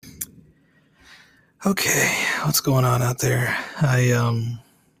Okay, what's going on out there? I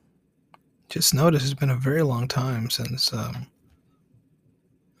just noticed it's been a very long time since I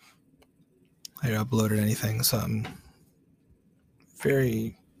uploaded anything, so I'm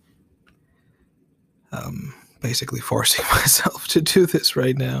very basically forcing myself to do this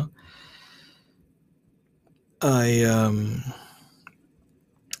right now. I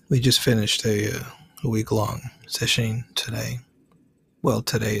we just finished a week-long session today. Well,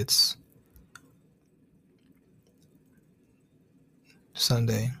 today it's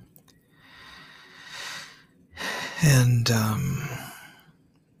Sunday, and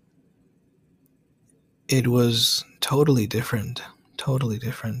it was totally different. Totally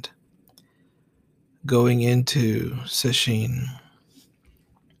different. Going into session,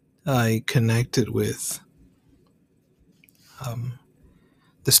 I connected with um,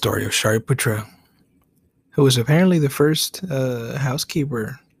 the story of Shariputra, who was apparently the first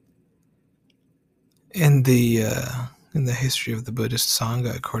housekeeper in the history of the Buddhist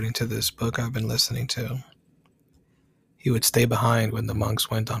Sangha, according to this book I've been listening to. He would stay behind when the monks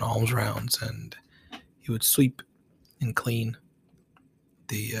went on alms rounds, and he would sweep and clean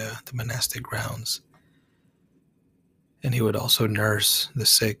the monastic grounds, and he would also nurse the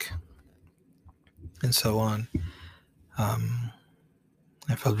sick, and so on.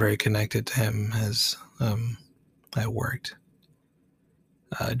 I felt very connected to him as I worked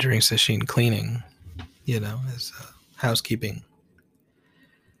during sesshin cleaning, as housekeeping.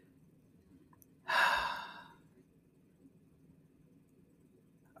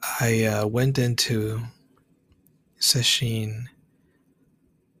 I went into sesshin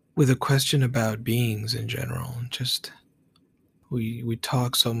with a question about beings in general. Just we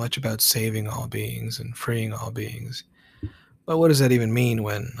talk so much about saving all beings and freeing all beings, but what does that even mean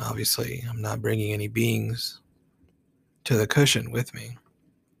when obviously I'm not bringing any beings to the cushion with me?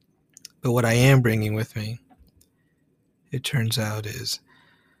 But what I am bringing with me, it turns out, is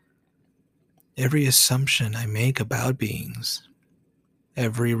every assumption I make about beings,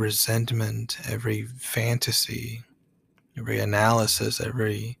 every resentment, every fantasy, every analysis,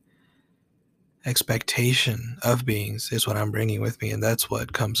 every expectation of beings is what I'm bringing with me, and that's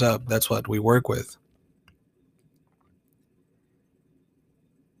what comes up. That's what we work with.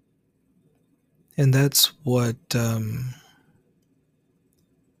 And that's what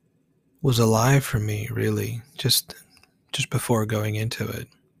was alive for me, really, just before going into it.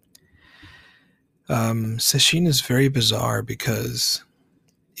 Sesshin is very bizarre because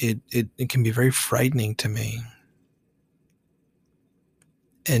it can be very frightening to me.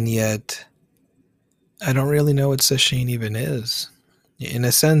 And yet, I don't really know what sesshin even is. In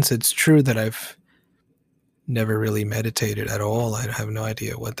a sense, it's true that I've never really meditated at all. I have no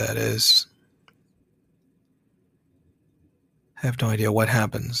idea what that is. I have no idea what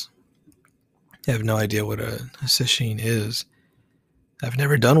happens. I have no idea what a sesshin is. I've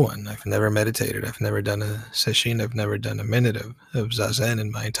never done one. I've never meditated. I've never done a sesshin. I've never done a minute of zazen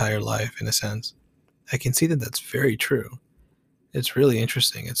in my entire life, in a sense. I can see that that's very true. It's really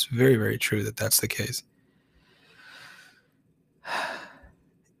interesting. It's very, very true that that's the case.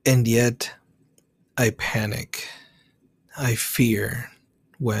 And yet, I panic. I fear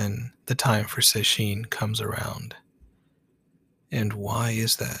when the time for sesshin comes around. And why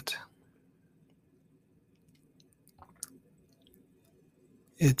is that?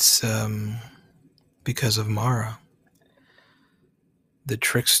 It's because of Mara, the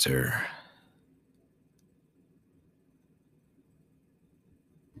trickster.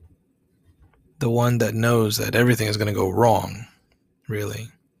 The one that knows that everything is going to go wrong, really.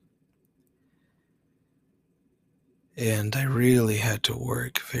 And I really had to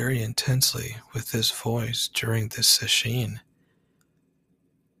work very intensely with this voice during this sesshin.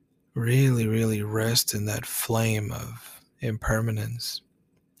 Really, really rest in that flame of impermanence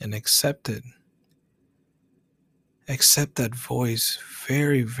and accept it. Accept that voice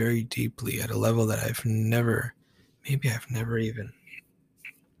very, very deeply at a level that I've never even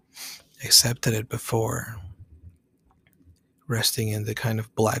accepted it before. Resting in the kind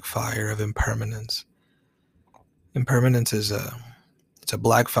of black fire of impermanence. Impermanence is it's a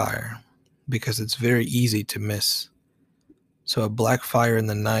black fire because it's very easy to miss. So a black fire in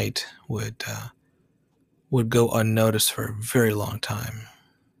the night would go unnoticed for a very long time.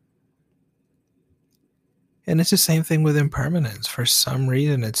 And it's the same thing with impermanence. For some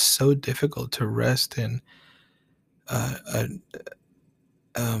reason, it's so difficult to rest in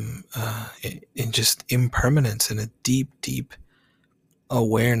in just impermanence, in a deep, deep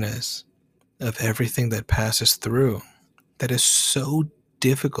awareness of everything that passes through. That is so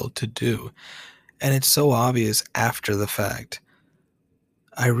difficult to do. And it's so obvious after the fact.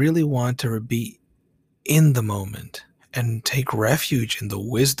 I really want to be in the moment and take refuge in the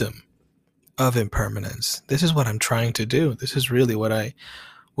wisdom of impermanence. This is what I'm trying to do. This is really what I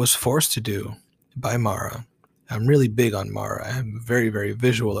was forced to do by Mara. I'm really big on Mara. I'm very, very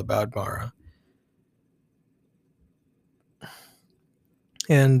visual about Mara.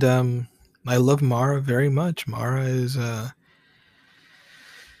 And I love Mara very much. Mara is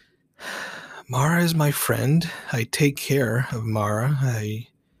my friend. I take care of Mara. I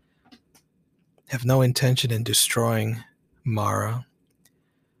have no intention in destroying Mara.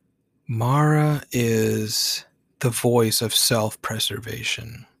 Mara is the voice of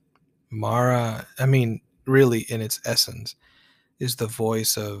self-preservation. Mara, I mean, really in its essence, is the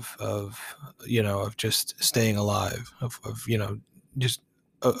voice of just staying alive, of just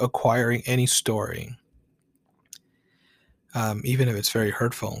acquiring any story, even if it's very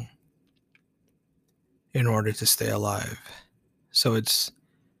hurtful, in order to stay alive. So it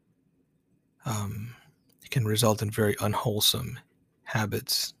can result in very unwholesome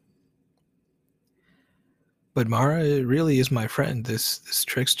habits. But Mara really is my friend. This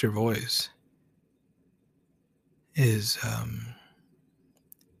trickster voice is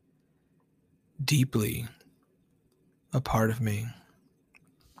deeply a part of me.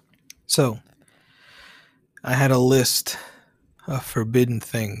 So I had a list of forbidden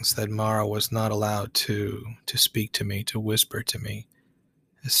things that Mara was not allowed to speak to me, to whisper to me,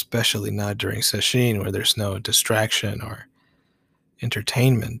 especially not during sesshin, where there's no distraction or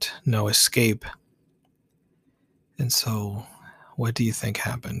entertainment, no escape. And so, what do you think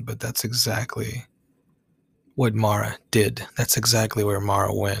happened? But that's exactly what Mara did. That's exactly where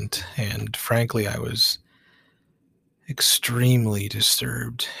Mara went. And frankly, I was extremely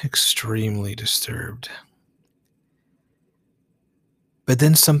disturbed, extremely disturbed. But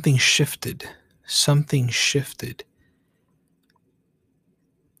then something shifted. Something shifted.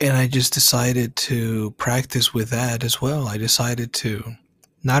 And I just decided to practice with that as well. I decided to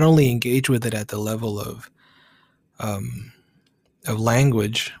not only engage with it at the level of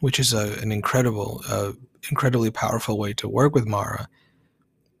language, which is an incredibly powerful way to work with Mara.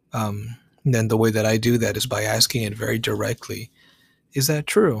 Then the way that I do that is by asking it very directly, is that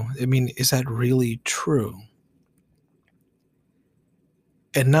true? I mean, is that really true?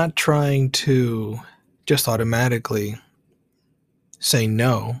 And not trying to just automatically say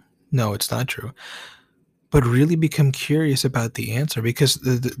no, it's not true, but really become curious about the answer, because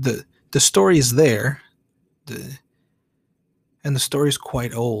the story is there, and the story is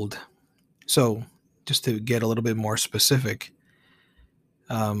quite old. So just to get a little bit more specific,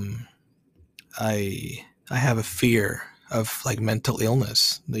 I have a fear of like mental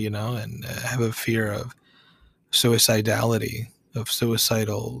illness, and I have a fear of suicidality, of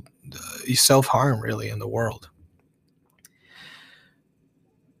suicidal self-harm, really, in the world.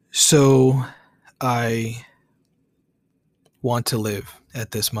 So I want to live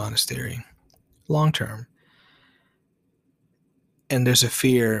at this monastery long term. And there's a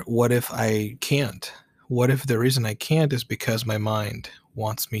fear, what if I can't? What if the reason I can't is because my mind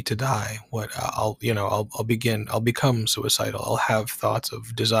wants me to die? I'll become suicidal. I'll have thoughts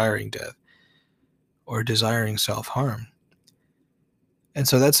of desiring death or desiring self-harm. And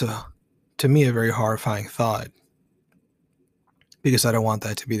so that's to me, a very horrifying thought, because I don't want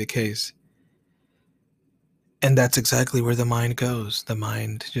that to be the case. And that's exactly where the mind goes. The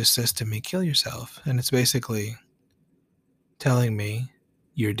mind just says to me, kill yourself. And it's basically telling me,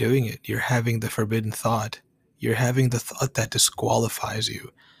 you're doing it. You're having the forbidden thought. You're having the thought that disqualifies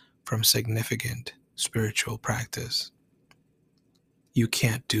you from significant spiritual practice. You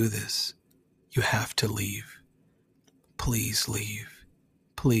can't do this. You have to leave. Please leave.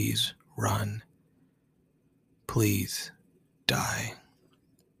 Please run. Please die.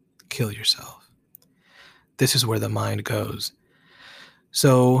 Kill yourself. This is where the mind goes.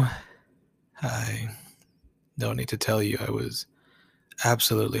 So I don't need to tell you, I was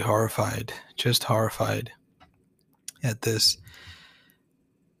absolutely horrified, just horrified at this.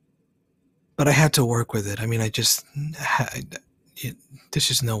 But I had to work with it. I mean, there's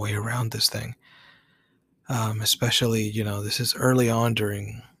just no way around this thing. Especially, this is early on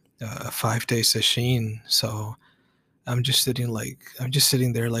during a 5-day sesshin. So I'm just sitting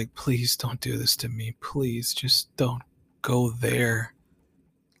there like, please don't do this to me. Please just don't go there.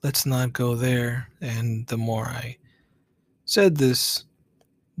 Let's not go there. And the more I said this,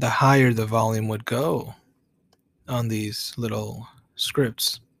 the higher the volume would go on these little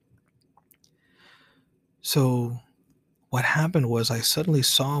scripts. So what happened was I suddenly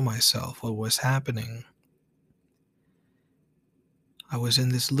saw myself, what was happening. I was in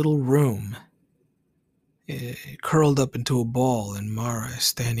this little room curled up into a ball, and Mara is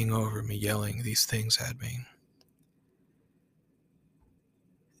standing over me yelling these things at me.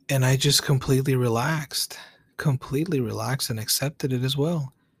 And I just completely relaxed and accepted it as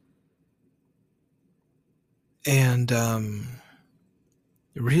well. And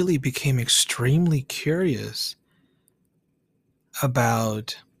really became extremely curious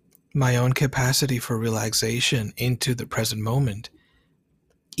about my own capacity for relaxation into the present moment,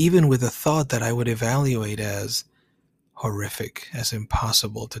 even with a thought that I would evaluate as horrific, as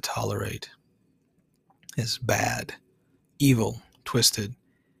impossible to tolerate, as bad, evil, twisted,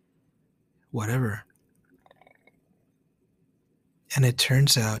 whatever. And it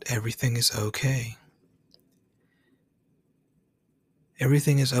turns out everything is okay.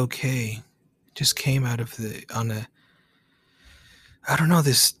 Everything is okay. It just came out of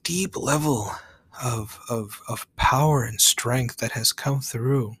this deep level of power and strength that has come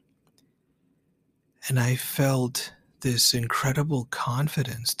through. And I felt this incredible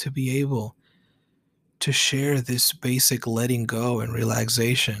confidence to be able to share this basic letting go and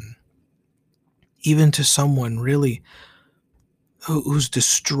relaxation, even to someone really who's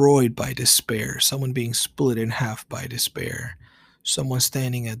destroyed by despair, someone being split in half by despair, someone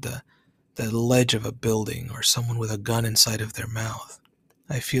standing at the ledge of a building, or someone with a gun inside of their mouth.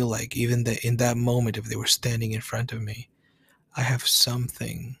 I feel like even in that moment, if they were standing in front of me, I have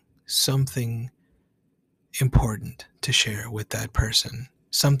something important to share with that person,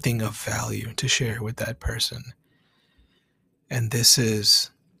 something of value to share with that person. And this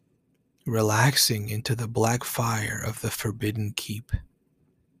is relaxing into the black fire of the forbidden keep.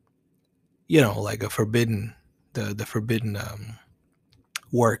 Like the forbidden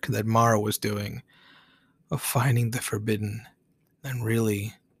work that Mara was doing, of finding the forbidden and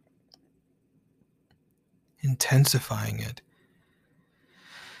really intensifying it,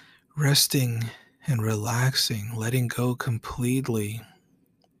 resting and relaxing, letting go completely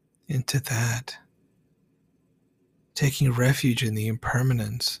into that, taking refuge in the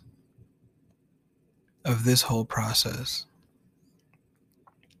impermanence of this whole process.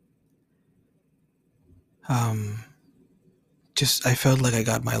 I felt like I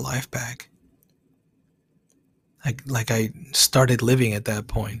got my life back. Like I started living at that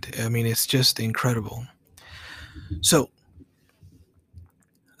point. I mean, it's just incredible. So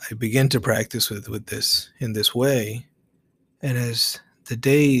I began to practice with this in this way, and as the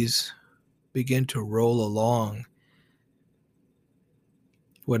days begin to roll along,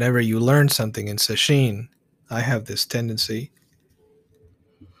 whenever you learn something in sesshin, I have this tendency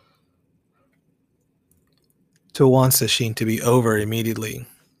to want sesshin to be over immediately.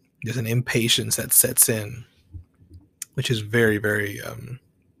 There's an impatience that sets in, which is very, very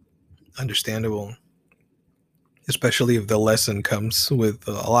understandable, especially if the lesson comes with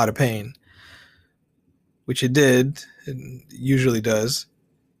a lot of pain, which it did, and usually does.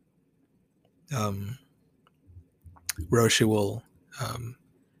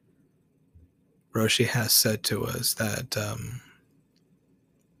 Roshi has said to us that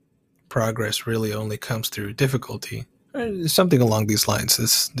progress really only comes through difficulty. Something along these lines.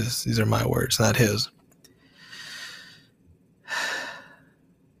 These are my words, not his.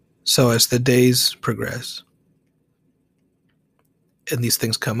 So as the days progress, and these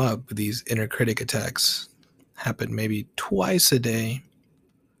things come up, these inner critic attacks happen maybe twice a day,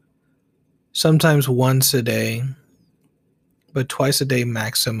 sometimes once a day, but twice a day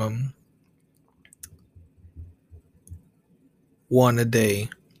maximum, one a day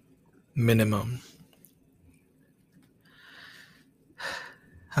minimum.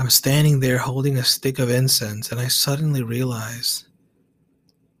 I'm standing there holding a stick of incense, and I suddenly realize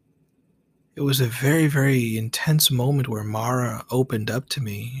it was a very, very intense moment where Mara opened up to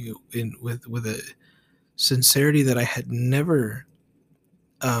me with a sincerity that I had never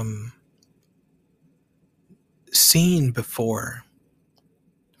seen before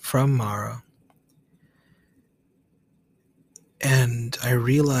from Mara. And I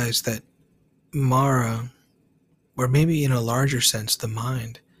realized that Mara, or maybe in a larger sense, the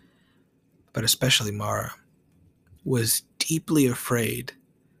mind, but especially Mara, was deeply afraid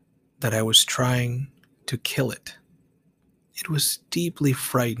that I was trying to kill it. It was deeply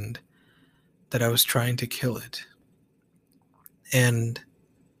frightened that I was trying to kill it. And,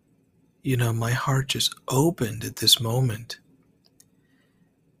 my heart just opened at this moment,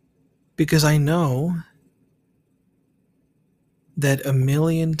 because I know that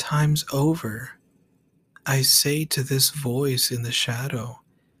 1,000,000 times over, I say to this voice in the shadow,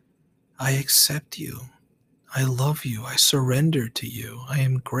 I accept you. I love you. I surrender to you. I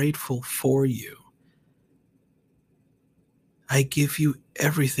am grateful for you. I give you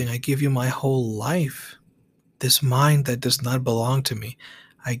everything. I give you my whole life. This mind that does not belong to me,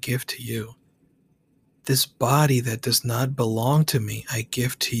 I give to you. This body that does not belong to me, I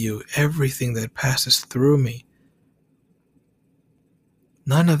give to you. Everything that passes through me,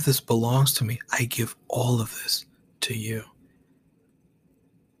 none of this belongs to me. I give all of this to you.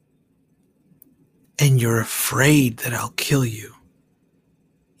 And you're afraid that I'll kill you.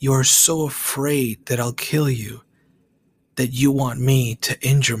 You're so afraid that I'll kill you that you want me to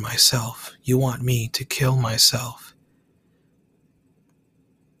injure myself. You want me to kill myself.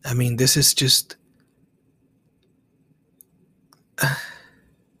 I mean, this is just.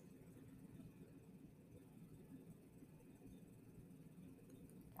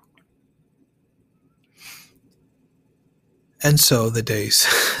 And so the days,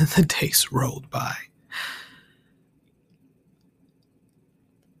 the days rolled by.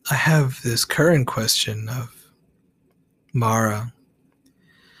 I have this current question of Mara.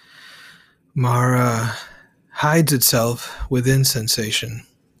 Mara hides itself within sensation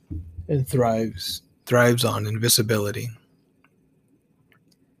and thrives on invisibility.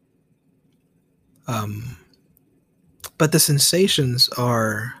 But the sensations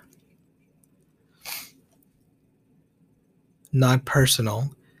are not personal,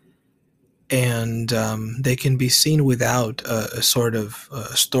 and they can be seen without a sort of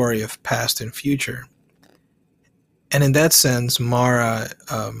story of past and future. And in that sense, Mara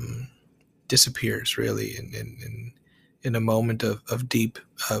disappears really in a moment of deep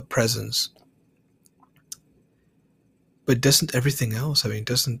presence. But doesn't everything else? I mean,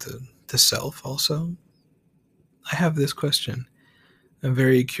 doesn't the self also? I have this question. I'm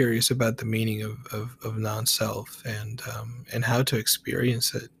very curious about the meaning of non-self and how to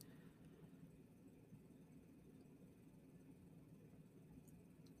experience it.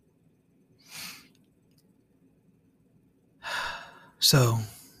 So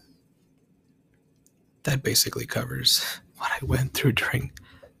that basically covers what I went through during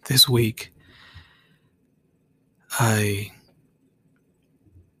this week. I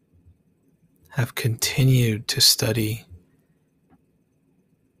have continued to study,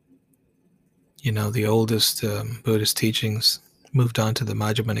 the oldest Buddhist teachings, moved on to the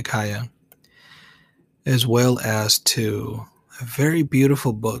Majjhima Nikaya, as well as to a very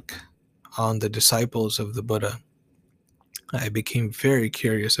beautiful book on the disciples of the Buddha. I became very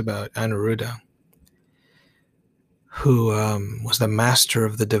curious about Anuruddha, who was the master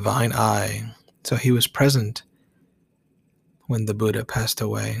of the divine eye. So he was present when the Buddha passed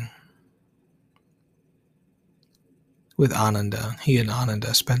away. With Ananda, he and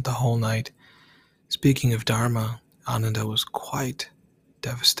Ananda spent the whole night speaking of Dharma. Ananda was quite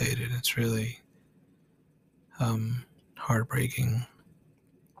devastated. It's really heartbreaking.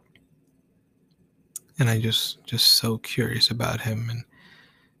 And I just so curious about him and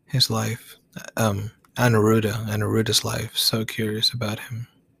his life. Anuruddha's life, so curious about him.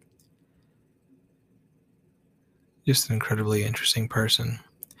 Just an incredibly interesting person.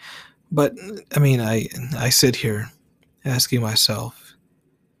 But, I mean, I sit here asking myself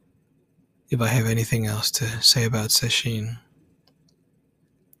if I have anything else to say about Sesshin.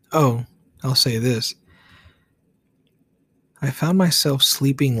 Oh, I'll say this. I found myself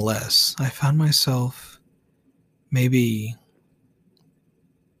sleeping less. I found myself maybe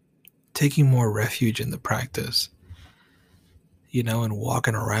taking more refuge in the practice, and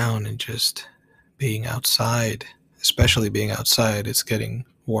walking around and just being outside, especially being outside. It's getting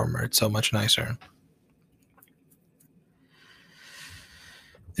warmer. It's so much nicer.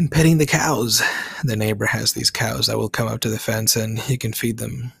 And petting the cows. The neighbor has these cows that will come up to the fence and he can feed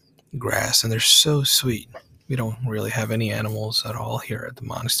them grass, and they're so sweet. We don't really have any animals at all here at the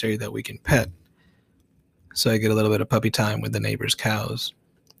monastery that we can pet. So I get a little bit of puppy time with the neighbor's cows.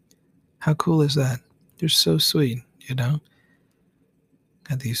 How cool is that? They're so sweet, Got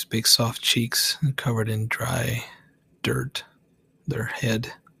these big soft cheeks covered in dry dirt. Their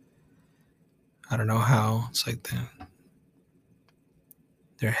head, I don't know how. It's like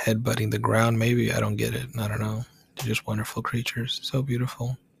they're headbutting the ground, maybe. I don't get it. I don't know. They're just wonderful creatures. So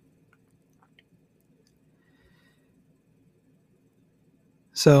beautiful.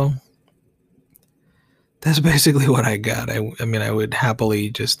 So that's basically what I got. I mean, I would happily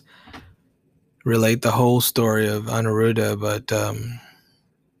just relate the whole story of Anuruddha, but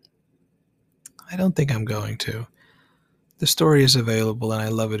I don't think I'm going to. The story is available and I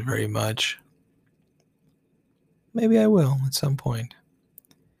love it very much. Maybe I will at some point.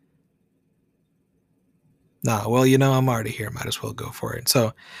 Well, I'm already here. Might as well go for it.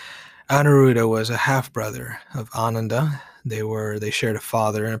 So Anuruddha was a half-brother of Ananda. They shared a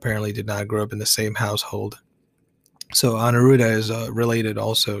father and apparently did not grow up in the same household. So Anuruddha is related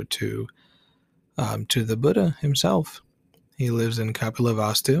also to to the Buddha himself. He lives in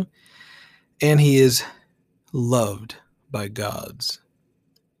Kapilavastu, and he is loved by gods.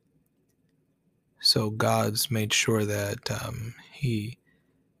 So gods made sure that he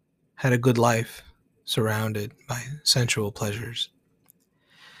had a good life surrounded by sensual pleasures.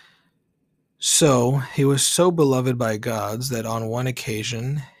 So he was so beloved by gods that on one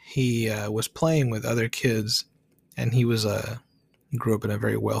occasion he was playing with other kids, and he grew up in a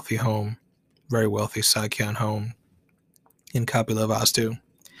very wealthy home, very wealthy Sakyan home in Kapilavastu.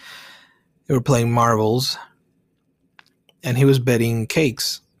 They were playing marbles, and he was betting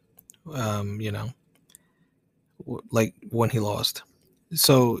cakes, like when he lost.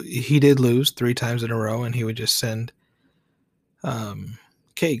 So he did lose 3 times in a row, and he would just send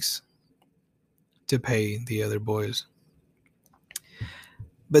cakes to pay the other boys.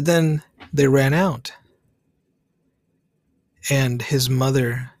 But then they ran out, and his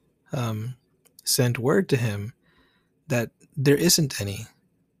mother sent word to him that there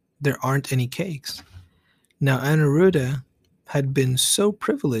aren't any cakes. Now Anuruddha had been so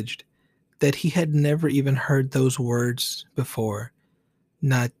privileged that he had never even heard those words before.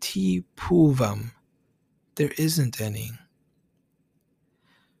 Nati puvam, there isn't any.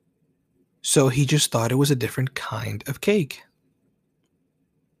 So he just thought it was a different kind of cake.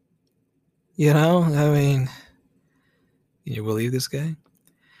 You know, I mean, can you believe this guy?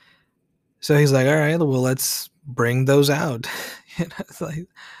 So he's like, all right, well, let's bring those out. It's like,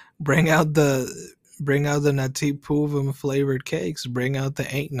 bring out the Nati Puvum flavored cakes. Bring out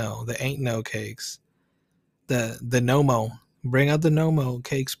the ain't no cakes. The Nomo. Bring out the Nomo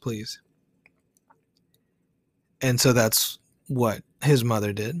cakes, please. And so that's what his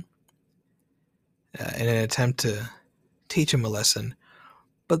mother did in an attempt to teach him a lesson.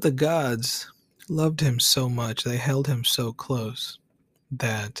 But the gods loved him so much, they held him so close,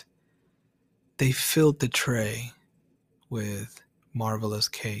 that they filled the tray with marvelous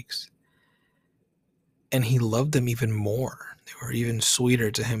cakes. And he loved them even more. They were even sweeter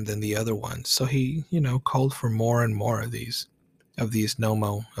to him than the other ones. So he, called for more and more of these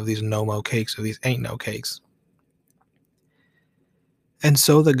Nomo cakes, of these ain't no cakes. And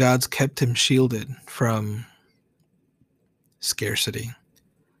so the gods kept him shielded from scarcity.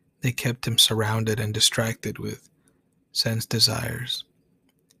 They kept him surrounded and distracted with sense desires.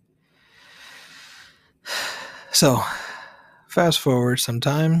 So, fast forward some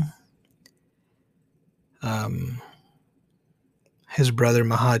time. His brother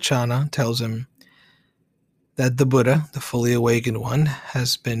Mahachana tells him that the Buddha, the fully awakened one,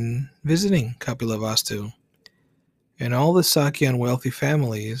 has been visiting Kapilavastu. And all the Sakyan wealthy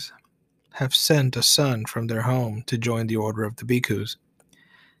families have sent a son from their home to join the order of the bhikkhus,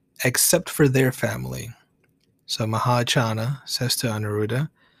 except for their family. So Mahachana says to Anuruddha,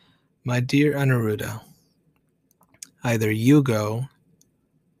 my dear Anuruddha, either you go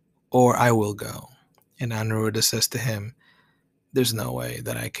or I will go. And Anuruddha says to him, there's no way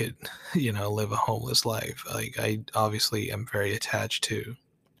that I could, live a homeless life. Like, I obviously am very attached to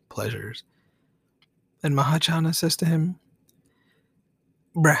pleasures. And Mahachana says to him,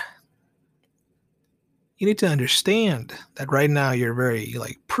 bruh, you need to understand that right now you're very,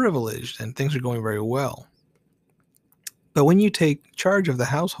 privileged and things are going very well. But when you take charge of the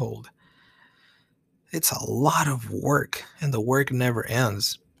household, it's a lot of work, and the work never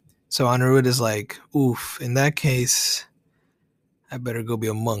ends. So Anuruddha is like, oof, in that case, I better go be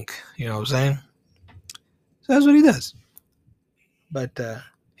a monk. You know what I'm saying? So that's what he does. But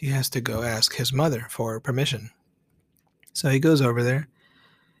he has to go ask his mother for permission. So he goes over there,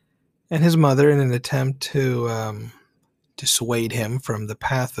 and his mother, in an attempt to dissuade him from the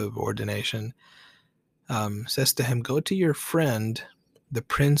path of ordination, says to him, go to your friend, the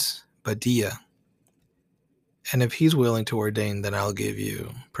Prince Badia, and if he's willing to ordain, then I'll give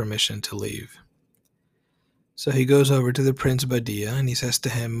you permission to leave. So he goes over to the Prince Badia, and he says to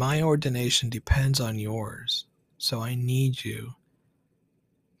him, my ordination depends on yours, so I need you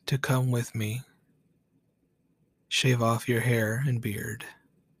to come with me, shave off your hair and beard,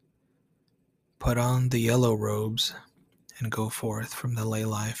 put on the yellow robes, and go forth from the lay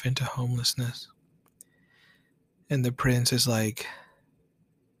life into homelessness. And the prince is like,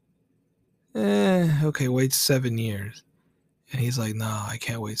 okay, wait 7 years. And he's like, no, I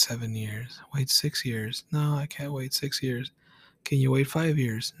can't wait 7 years. Wait 6 years. No, I can't wait 6 years. Can you wait 5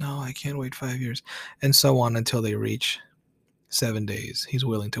 years? No, I can't wait 5 years. And so on until they reach 7 days. He's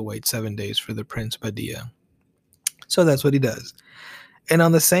willing to wait 7 days for the Prince Badia. So that's what he does. And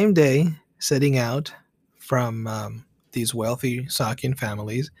on the same day, setting out from these wealthy Sakyan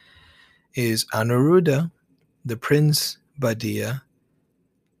families is Anuruddha, the Prince Badia,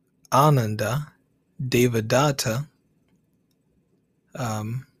 Ananda, Devadatta,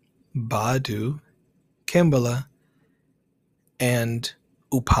 Badu, Kimbala, and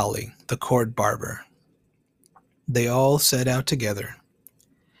Upali, the court barber. They all set out together,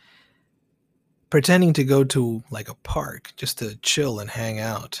 pretending to go to like a park just to chill and hang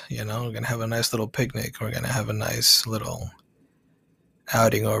out. We're going to have a nice little picnic. We're going to have a nice little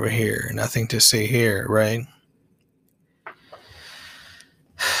outing over here. Nothing to see here, right?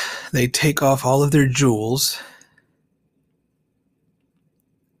 They take off all of their jewels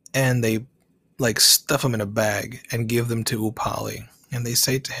and they like stuff them in a bag and give them to Upali. And they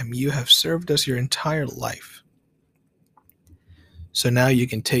say to him, "You have served us your entire life. So now you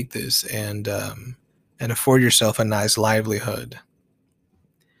can take this and afford yourself a nice livelihood."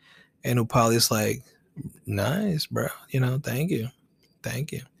 And Upali's like, "Nice, bro. Thank you.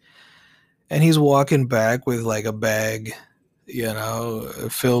 Thank you." And he's walking back with like a bag,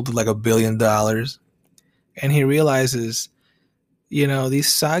 filled with like $1 billion. And he realizes, these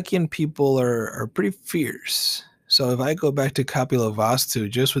Sakyan people are pretty fierce. So if I go back to Kapilavastu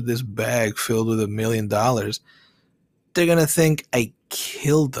just with this bag filled with $1 million, they're going to think I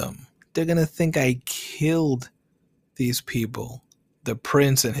killed them. They're going to think I killed these people, the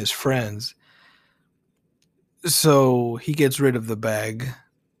prince and his friends. So he gets rid of the bag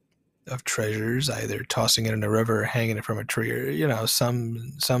of treasures, either tossing it in a river or hanging it from a tree or,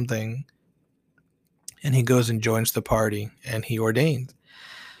 something. And he goes and joins the party and he ordains.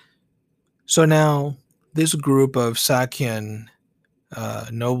 So now this group of Sakyan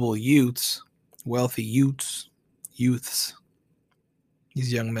noble youths, wealthy youths,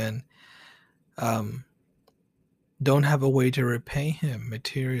 these young men, don't have a way to repay him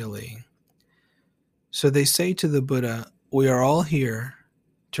materially. So they say to the Buddha, "We are all here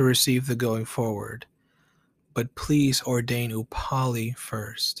to receive the going forward, but please ordain Upali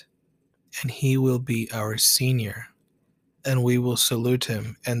first, and he will be our senior, and we will salute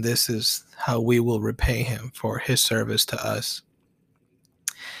him, and this is how we will repay him for his service to us."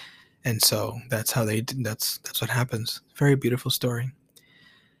 And so that's how that's what happens. Very beautiful story.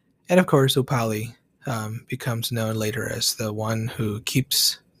 And of course, Upali becomes known later as the one who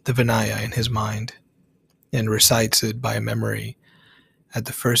keeps the Vinaya in his mind and recites it by memory at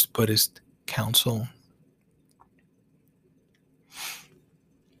the first Buddhist council.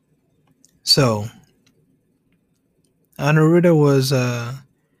 So, Anuruddha was a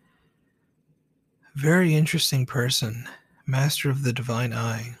very interesting person, master of the divine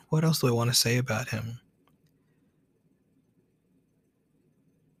eye. What else do I want to say about him?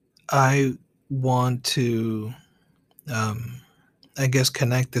 I want to,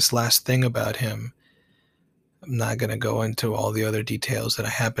 connect this last thing about him. I'm not going to go into all the other details that I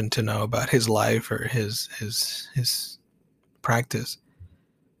happen to know about his life or his practice,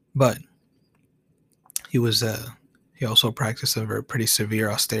 but he also practiced some very pretty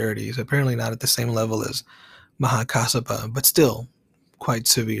severe austerities. Apparently, not at the same level as Mahakassapa, but still quite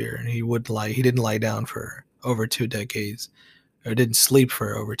severe. And he didn't lie down for over 2 decades, or didn't sleep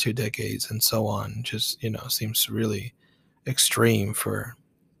for over 2 decades, and so on. Just seems really extreme for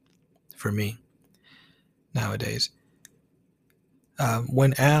me nowadays.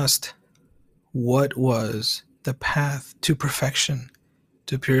 When asked what was the path to perfection,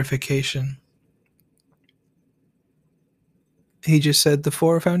 to purification, he just said the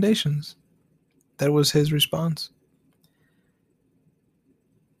 4 foundations. That was his response.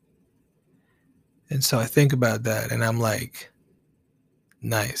 And so I think about that and I'm like,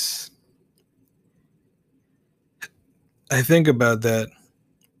 nice. I think about that,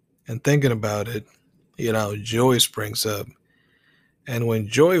 and thinking about it, joy springs up. And when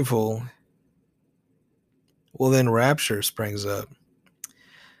joyful, well, then rapture springs up.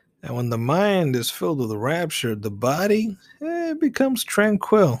 And when the mind is filled with rapture, the body becomes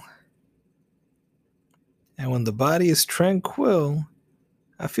tranquil. And when the body is tranquil,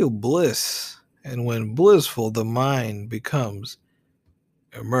 I feel bliss. And when blissful, the mind becomes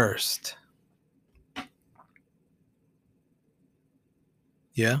immersed.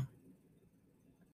 Yeah?